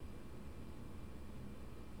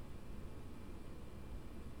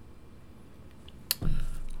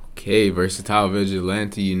Okay, Versatile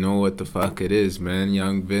Vigilante, you know what the fuck it is, man.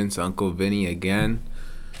 Young Vince, Uncle Vinny again.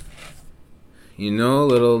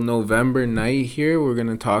 Little November night here, we're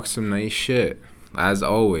gonna talk some nice shit, as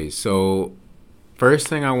always. So, first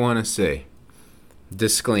thing I wanna say,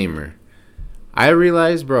 disclaimer. I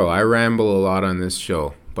realize, bro, I ramble a lot on this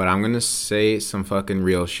show, but I'm gonna say some fucking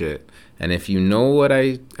real shit. And if you know what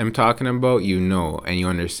I am talking about, you know and you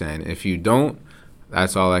understand. If you don't,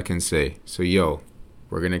 that's all I can say. So,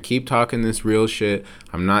 we're going to keep talking this real shit.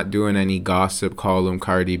 I'm not doing any gossip column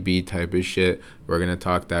Cardi B type of shit. We're going to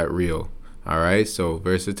talk that real. All right? So,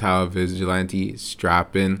 Versatile Vigilante,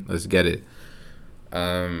 strap in. Let's get it.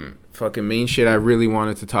 Fucking main shit I really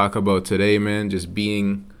wanted to talk about today, man. Just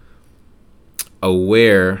being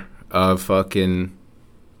aware of fucking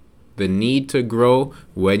the need to grow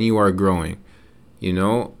when you are growing.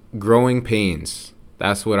 Growing pains.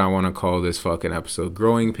 That's what I want to call this fucking episode.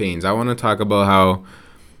 Growing pains. I want to talk about how,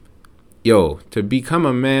 to become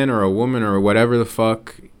a man or a woman or whatever the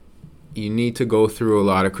fuck, you need to go through a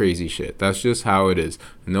lot of crazy shit. That's just how it is.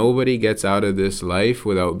 Nobody gets out of this life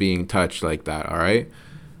without being touched like that, all right?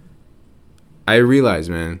 I realize,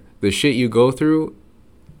 man, the shit you go through,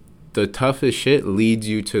 the toughest shit leads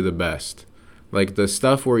you to the best. Like the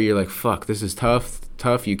stuff where you're like, fuck, this is tough,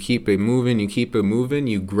 you keep it moving,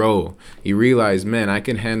 you grow. You realize, man, I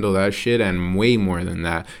can handle that shit and way more than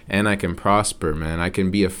that. And I can prosper, man. I can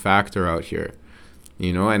be a factor out here.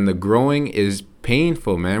 And the growing is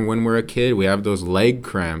painful, man. When we're a kid, we have those leg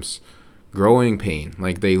cramps. Growing pain.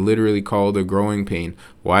 Like they literally call it a growing pain.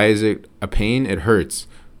 Why is it a pain? It hurts.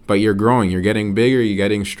 But you're growing. You're getting bigger. You're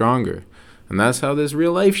getting stronger. And that's how this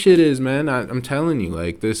real life shit is, man. I'm telling you,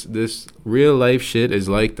 like, this real life shit is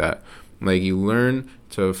like that. Like, you learn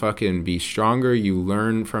to fucking be stronger. You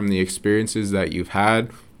learn from the experiences that you've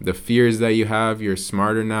had, the fears that you have. You're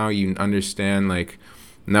smarter now. You understand, like,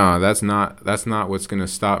 no, that's not what's going to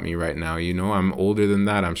stop me right now. I'm older than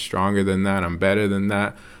that. I'm stronger than that. I'm better than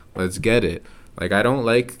that. Let's get it. Like, I don't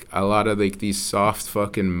like a lot of, like, these soft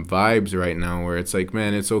fucking vibes right now where it's like,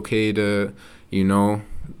 man, it's okay to,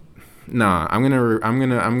 Nah, I'm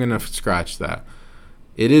gonna scratch that.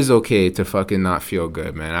 It is okay to fucking not feel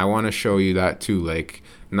good, man. I want to show you that too. Like,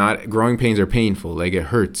 not growing pains are painful. Like, it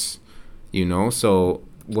hurts, So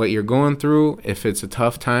what you're going through, if it's a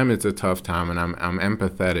tough time, it's a tough time, and I'm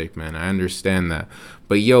empathetic, man. I understand that.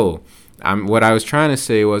 But what I was trying to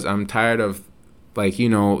say was I'm tired of, like,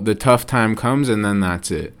 the tough time comes and then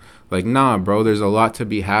that's it. Like, nah, bro, there's a lot to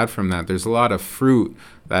be had from that. There's a lot of fruit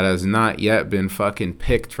that has not yet been fucking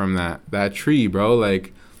picked from that tree, bro.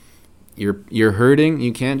 Like, you're hurting.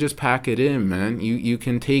 You can't just pack it in, man. You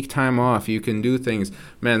can take time off. You can do things.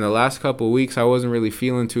 Man, the last couple of weeks, I wasn't really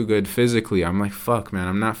feeling too good physically. I'm like, fuck, man,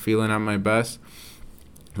 I'm not feeling at my best.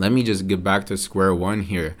 Let me just get back to square one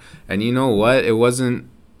here. And you know what? It wasn't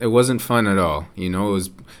fun at all. It was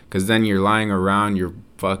because then you're lying around. You're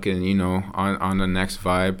fucking, on the next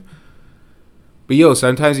vibe. But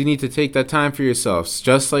sometimes you need to take that time for yourself.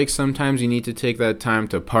 Just like sometimes you need to take that time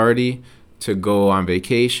to party, to go on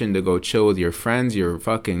vacation, to go chill with your friends, your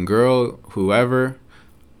fucking girl, whoever.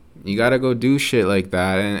 You gotta go do shit like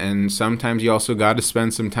that. And sometimes you also gotta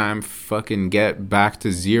spend some time fucking get back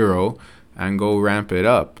to zero and go ramp it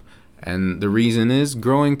up. And the reason is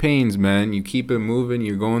growing pains, man. You keep it moving.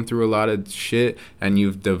 You're going through a lot of shit and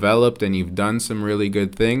you've developed and you've done some really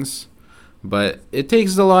good things. But it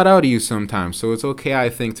takes a lot out of you sometimes. So it's okay, I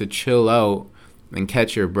think, to chill out and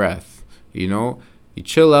catch your breath. You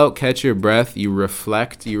chill out, catch your breath. You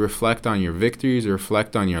reflect on your victories, you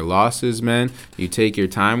reflect on your losses, man. You take your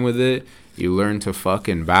time with it. You learn to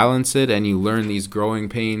fucking balance it. And you learn these growing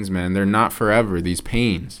pains, man. They're not forever, these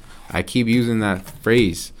pains. I keep using that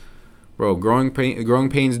phrase. Bro, growing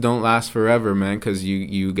pains don't last forever, man. Because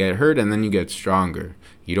you get hurt and then you get stronger.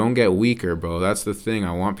 You don't get weaker, bro. That's the thing.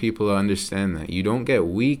 I want people to understand that. You don't get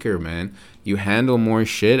weaker, man. You handle more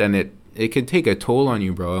shit, and it can take a toll on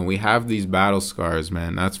you, bro. And we have these battle scars,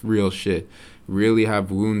 man. That's real shit. Really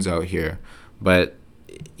have wounds out here. But,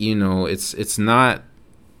 it's not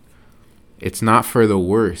for the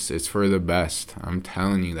worst. It's for the best. I'm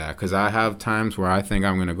telling you that. Because I have times where I think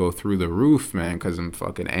I'm going to go through the roof, man, because I'm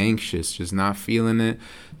fucking anxious, just not feeling it.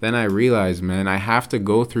 Then I realize, man, I have to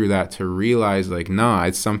go through that to realize, like, nah,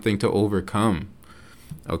 it's something to overcome.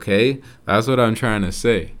 Okay? That's what I'm trying to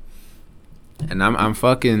say. And I'm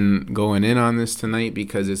fucking going in on this tonight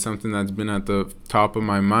because it's something that's been at the top of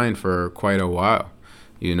my mind for quite a while.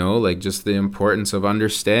 Like just the importance of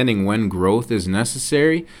understanding when growth is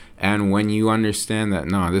necessary and when you understand that,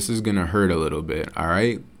 nah, this is going to hurt a little bit, all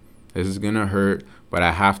right? This is going to hurt, but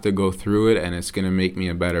I have to go through it, and it's going to make me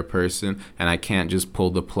a better person, and I can't just pull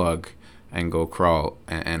the plug and go crawl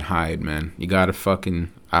and hide, man. You got to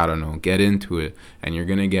fucking, I don't know, get into it, and you're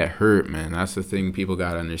going to get hurt, man. That's the thing people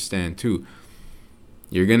got to understand, too.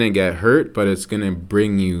 You're going to get hurt, but it's going to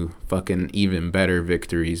bring you fucking even better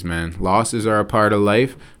victories, man. Losses are a part of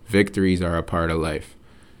life. Victories are a part of life.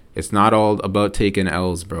 It's not all about taking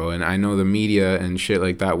L's, bro. And I know the media and shit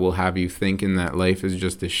like that will have you thinking that life is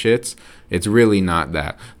just the shits. It's really not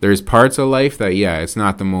that. There's parts of life that, yeah, it's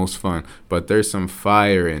not the most fun, but there's some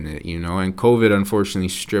fire in it, you know? And COVID, unfortunately,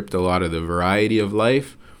 stripped a lot of the variety of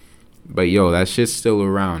life. But, yo, that shit's still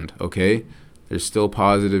around, okay? There's still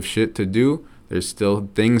positive shit to do. There's still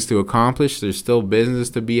things to accomplish. There's still business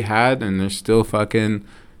to be had. And there's still fucking,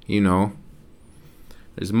 you know,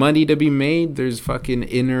 there's money to be made. There's fucking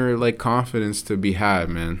inner, like, confidence to be had,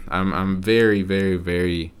 man. I'm very, very,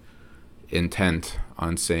 very intent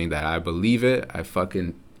on saying that. I believe it. I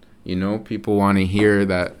fucking, you know, people want to hear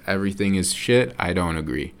that everything is shit. I don't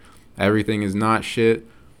agree. Everything is not shit.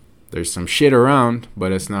 There's some shit around,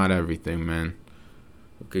 but it's not everything, man.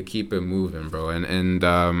 We could keep it moving, bro.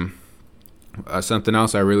 And something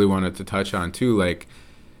else I really wanted to touch on, too, like,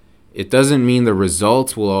 it doesn't mean the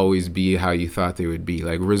results will always be how you thought they would be.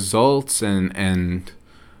 Like, results and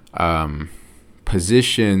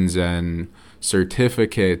positions and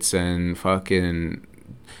certificates and fucking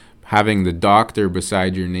having the doctor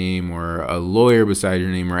beside your name or a lawyer beside your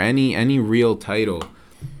name or any real title.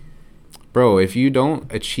 Bro, if you don't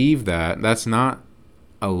achieve that, that's not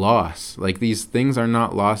a loss. Like, these things are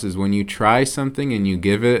not losses. When you try something and you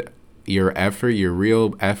give it your effort, your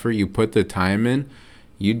real effort, you put the time in,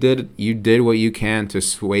 you did what you can to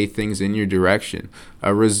sway things in your direction.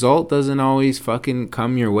 A result doesn't always fucking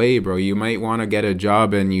come your way, bro. You might want to get a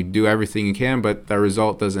job and you do everything you can, but the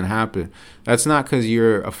result doesn't happen. That's not because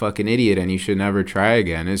you're a fucking idiot and you should never try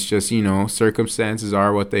again. It's just, you know, circumstances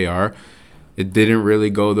are what they are. It didn't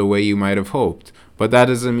really go the way you might have hoped. But that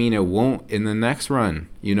doesn't mean it won't in the next run.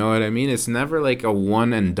 You know what I mean? It's never like a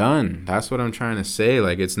one and done. That's what I'm trying to say.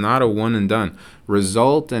 Like, it's not a one and done.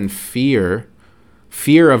 Result and fear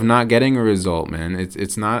of not getting a result, man.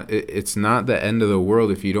 It's not the end of the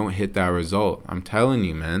world if you don't hit that result. I'm telling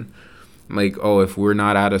you, man. Like, oh, if we're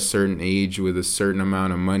not at a certain age with a certain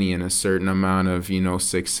amount of money and a certain amount of, you know,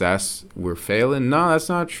 success, we're failing. No, that's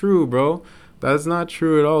not true, bro. That's not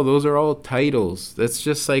true at all. Those are all titles. That's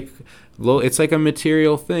just like, it's like a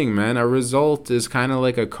material thing, man. A result is kind of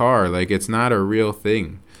like a car. Like, it's not a real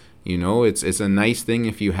thing. You know, it's a nice thing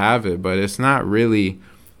if you have it, but it's not really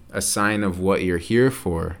a sign of what you're here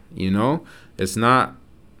for, you know? It's not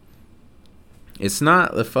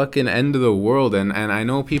the fucking end of the world. And I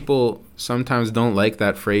know people sometimes don't like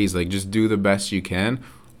that phrase, like, just do the best you can.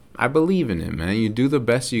 I believe in it, man. You do the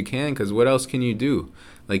best you can, because what else can you do?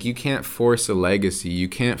 Like, you can't force a legacy. You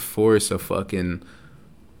can't force a fucking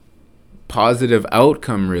positive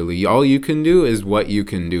outcome, really. All you can do is what you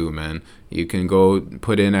can do, man. You can go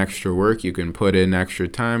put in extra work. You can put in extra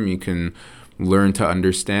time. You can learn to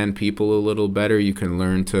understand people a little better. You can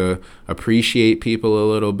learn to appreciate people a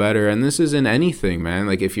little better. And this isn't anything, man.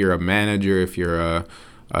 Like, if you're a manager, if you're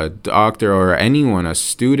a doctor or anyone, a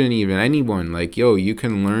student, even anyone, like, yo, you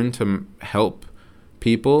can learn to help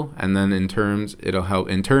people, and then in turn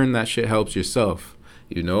that shit helps yourself,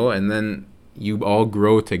 you know, and then you all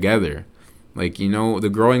grow together. Like, you know, the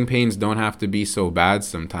growing pains don't have to be so bad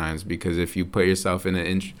sometimes, because if you put yourself in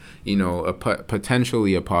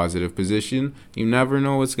potentially a positive position, you never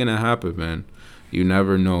know what's gonna happen, man. You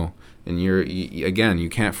never know. And again, you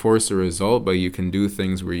can't force a result, but you can do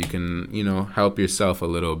things where you can, you know, help yourself a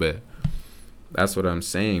little bit. That's what I'm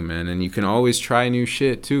saying, man. And you can always try new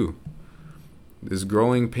shit too. This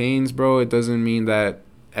growing pains, bro, it doesn't mean that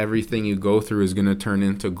everything you go through is gonna turn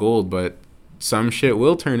into gold, but some shit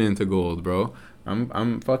will turn into gold, bro.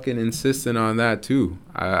 I'm fucking insistent on that too.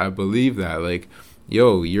 I believe that. Like,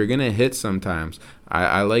 yo, you're gonna hit sometimes.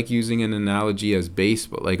 I like using an analogy as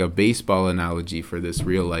baseball, like a baseball analogy for this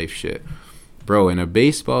real life shit. Bro, in a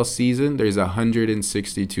baseball season, there's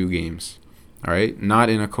 162 games. All right? Not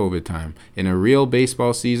in a COVID time. In a real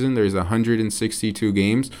baseball season, there's 162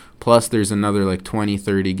 games, plus there's another like 20,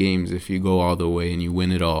 30 games if you go all the way and you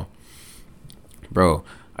win it all. Bro,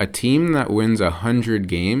 a team that wins 100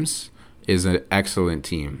 games is an excellent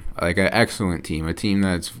team. Like, an excellent team. A team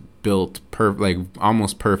that's built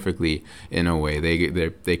almost perfectly in a way.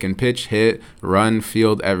 They can pitch, hit, run,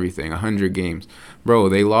 field, everything. 100 games. Bro,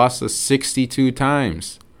 they lost us 62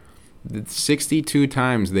 times. 62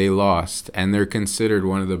 times they lost, and they're considered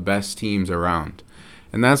one of the best teams around.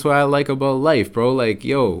 And that's what I like about life, bro. Like,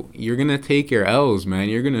 yo, you're gonna take your L's, man.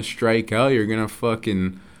 You're gonna strike out. You're gonna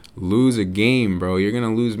fucking lose a game, bro. You're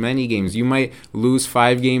gonna lose many games. You might lose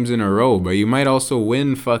 5 games in a row, but you might also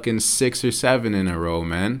win fucking 6 or 7 in a row,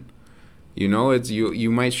 man. You know, it's you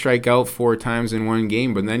might strike out 4 times in one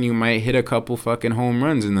game, but then you might hit a couple fucking home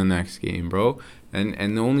runs in the next game, bro.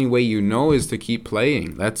 And the only way you know is to keep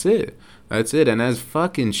playing. That's it. That's it. And as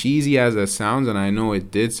fucking cheesy as that sounds, and I know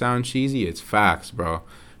it did sound cheesy, it's facts, bro.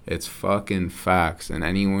 It's fucking facts. And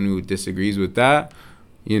anyone who disagrees with that,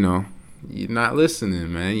 you know, you're not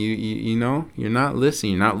listening, man. You know, you're not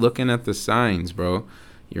listening. You're not looking at the signs, bro.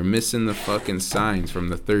 You're missing the fucking signs from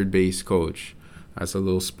the third base coach. That's a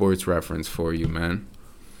little sports reference for you, man.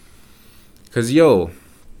 Because, yo,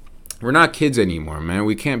 we're not kids anymore, man.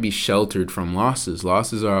 We can't be sheltered from losses.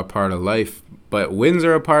 Losses are a part of life, but wins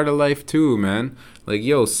are a part of life too, man. Like,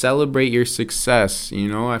 yo, celebrate your success, you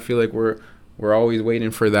know? I feel like we're always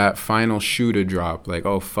waiting for that final shoe to drop. Like,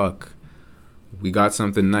 oh, fuck. We got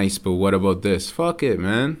something nice, but what about this? Fuck it,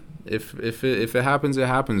 man. If it happens, it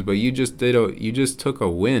happens. But you just took a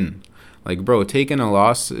win. Like, bro, taking a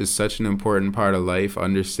loss is such an important part of life,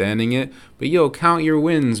 understanding it. But, yo, count your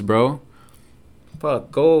wins, bro.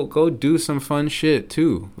 Fuck, go do some fun shit,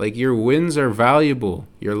 too. Like, your wins are valuable.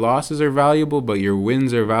 Your losses are valuable, but your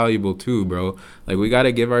wins are valuable, too, bro. Like, we got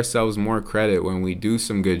to give ourselves more credit when we do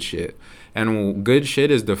some good shit. And good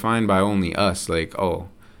shit is defined by only us. Like, oh,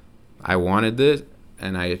 I wanted this,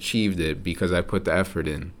 and I achieved it because I put the effort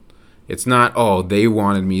in. It's not, oh, they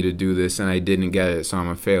wanted me to do this and I didn't get it, so I'm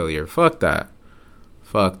a failure. Fuck that.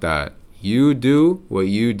 Fuck that. You do what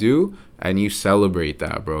you do and you celebrate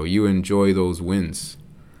that, bro. You enjoy those wins.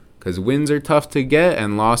 Because wins are tough to get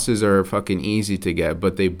and losses are fucking easy to get,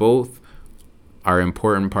 but they both are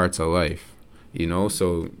important parts of life. You know,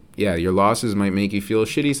 so yeah, your losses might make you feel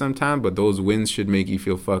shitty sometimes, but those wins should make you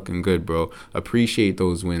feel fucking good, bro. Appreciate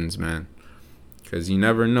those wins, man. Because you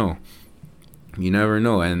never know. You never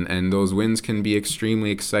know, and those wins can be extremely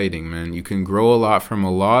exciting, man. You can grow a lot from a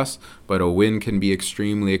loss, but a win can be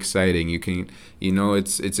extremely exciting. You can, you know,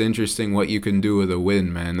 it's interesting what you can do with a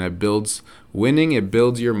win, man. That builds winning. It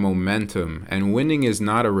builds your momentum, and winning is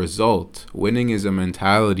not a result. Winning is a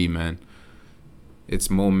mentality, man. It's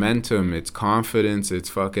momentum. It's confidence. It's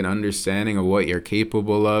fucking understanding of what you're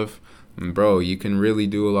capable of, and bro. You can really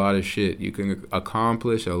do a lot of shit. You can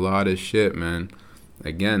accomplish a lot of shit, man.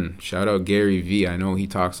 Again, shout out Gary Vee. I know he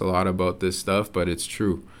talks a lot about this stuff, but it's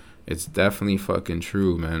true. It's definitely fucking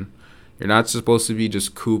true, man. You're not supposed to be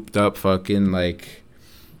just cooped up fucking like,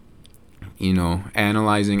 you know,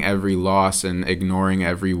 analyzing every loss and ignoring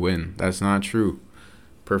every win. That's not true.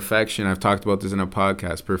 Perfection, I've talked about this in a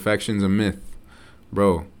podcast. Perfection's a myth.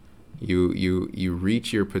 Bro, you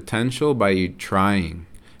reach your potential by you trying.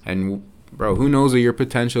 And bro, who knows what your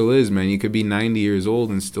potential is, man? You could be 90 years old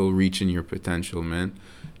and still reaching your potential, man.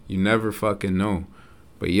 You never fucking know.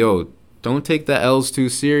 But, yo, don't take the L's too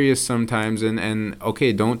serious sometimes. And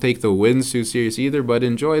okay, don't take the wins too serious either, but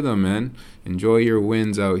enjoy them, man. Enjoy your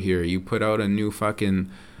wins out here. You put out a new fucking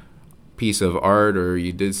piece of art or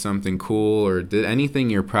you did something cool or did anything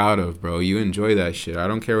you're proud of, bro. You enjoy that shit. I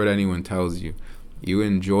don't care what anyone tells you. You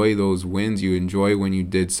enjoy those wins. You enjoy when you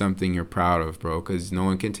did something you're proud of, bro, because no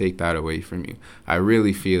one can take that away from you. I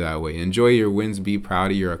really feel that way. Enjoy your wins. Be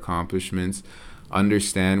proud of your accomplishments.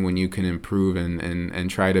 Understand when you can improve and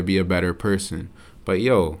try to be a better person. But,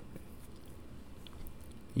 yo,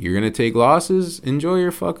 you're going to take losses? Enjoy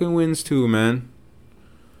your fucking wins too, man.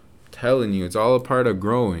 I'm telling you, it's all a part of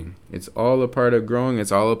growing. It's all a part of growing.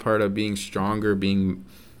 It's all a part of being stronger, being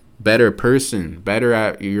better person, better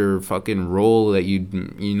at your fucking role that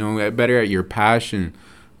you know, better at your passion,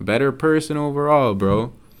 better person overall,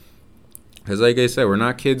 bro. Because like I said, we're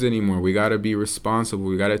not kids anymore. We got to be responsible.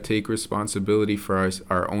 We got to take responsibility for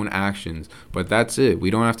our own actions. But that's it.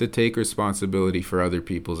 We don't have to take responsibility for other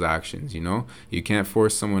people's actions, you know? You can't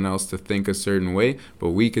force someone else to think a certain way,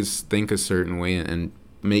 but we could think a certain way and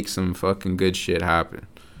make some fucking good shit happen.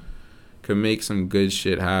 Could make some good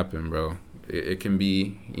shit happen, bro. It can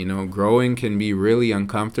be, you know, growing can be really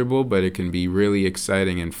uncomfortable, but it can be really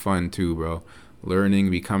exciting and fun too, bro. Learning,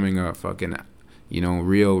 becoming a fucking, you know,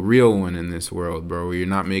 real one in this world, bro, where you're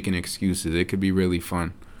not making excuses. It could be really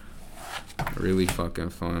fun. Really fucking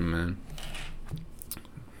fun, man.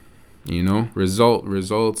 You know,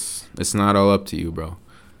 results, it's not all up to you, bro.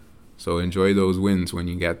 So enjoy those wins when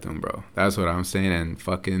you get them, bro. That's what I'm saying, and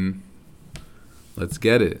fucking, let's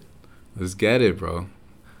get it. Let's get it, bro.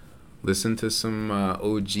 Listen to some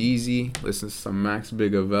OGZ, listen to some Max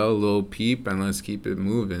Bigavell, Lil Peep, and let's keep it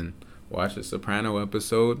moving. Watch the Soprano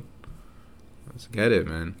episode. Let's get it,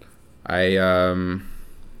 man.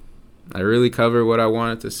 I really covered what I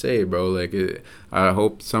wanted to say, bro. Like, I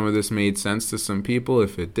hope some of this made sense to some people.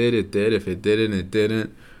 If it did, it did. If it didn't, it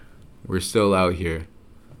didn't. We're still out here.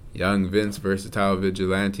 Young Vince, versatile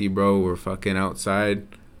vigilante, bro. We're fucking outside.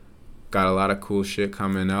 Got a lot of cool shit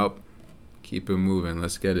coming up. Keep it moving.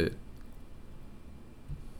 Let's get it.